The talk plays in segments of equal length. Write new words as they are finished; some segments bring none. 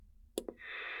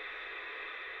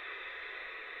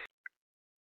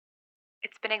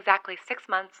It's been exactly 6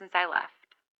 months since I left.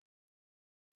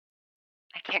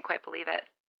 I can't quite believe it.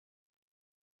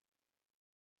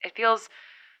 It feels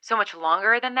so much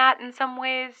longer than that in some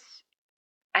ways,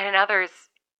 and in others,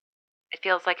 it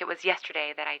feels like it was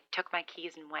yesterday that I took my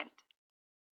keys and went.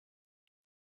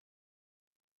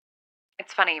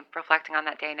 It's funny reflecting on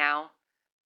that day now.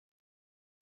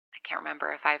 I can't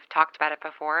remember if I've talked about it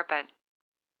before, but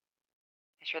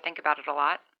I sure think about it a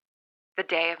lot. The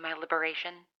day of my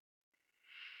liberation.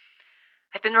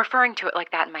 I've been referring to it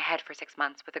like that in my head for 6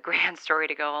 months with a grand story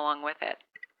to go along with it.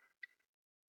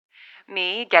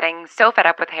 Me getting so fed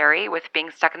up with Harry, with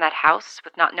being stuck in that house,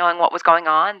 with not knowing what was going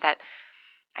on, that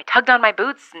I tugged on my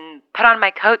boots and put on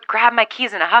my coat, grabbed my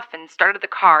keys in a huff, and started the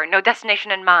car, no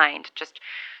destination in mind, just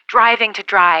driving to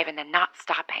drive and then not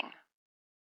stopping.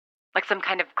 Like some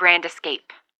kind of grand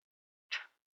escape.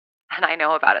 And I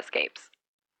know about escapes.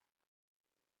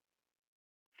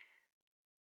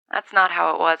 That's not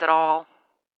how it was at all.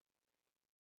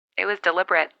 It was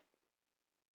deliberate.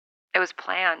 It was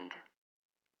planned.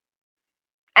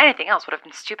 Anything else would have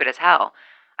been stupid as hell.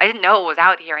 I didn't know what was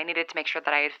out here. I needed to make sure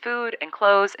that I had food and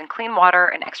clothes and clean water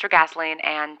and extra gasoline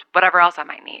and whatever else I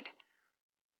might need.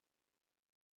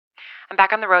 I'm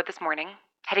back on the road this morning,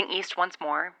 heading east once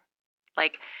more.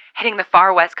 Like hitting the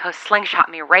far west coast slingshot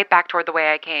me right back toward the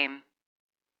way I came.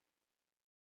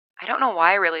 I don't know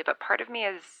why really, but part of me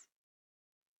is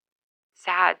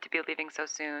sad to be leaving so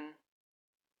soon.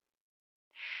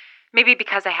 Maybe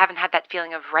because I haven't had that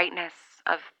feeling of rightness,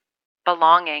 of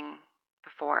belonging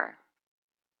before.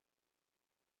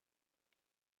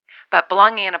 But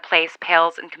belonging in a place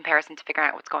pales in comparison to figuring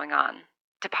out what's going on,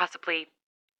 to possibly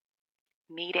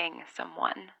meeting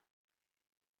someone.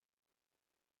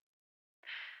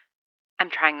 I'm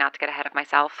trying not to get ahead of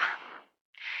myself.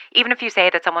 Even if you say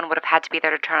that someone would have had to be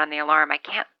there to turn on the alarm, I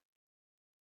can't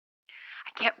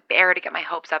bear to get my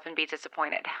hopes up and be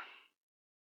disappointed.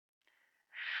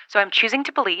 So I'm choosing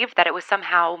to believe that it was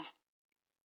somehow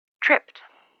tripped.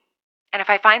 And if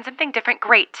I find something different,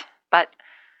 great, but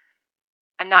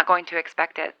I'm not going to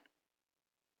expect it.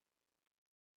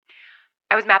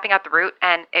 I was mapping out the route,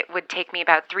 and it would take me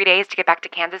about 3 days to get back to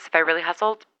Kansas if I really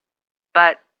hustled.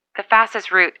 But the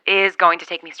fastest route is going to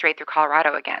take me straight through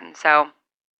Colorado again, so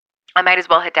I might as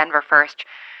well hit Denver first,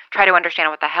 try to understand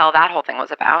what the hell that whole thing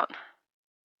was about.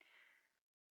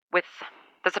 With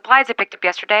the supplies I picked up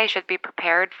yesterday, I should be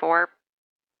prepared for,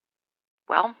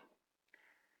 well,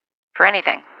 for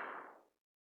anything.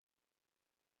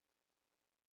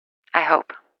 I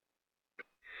hope.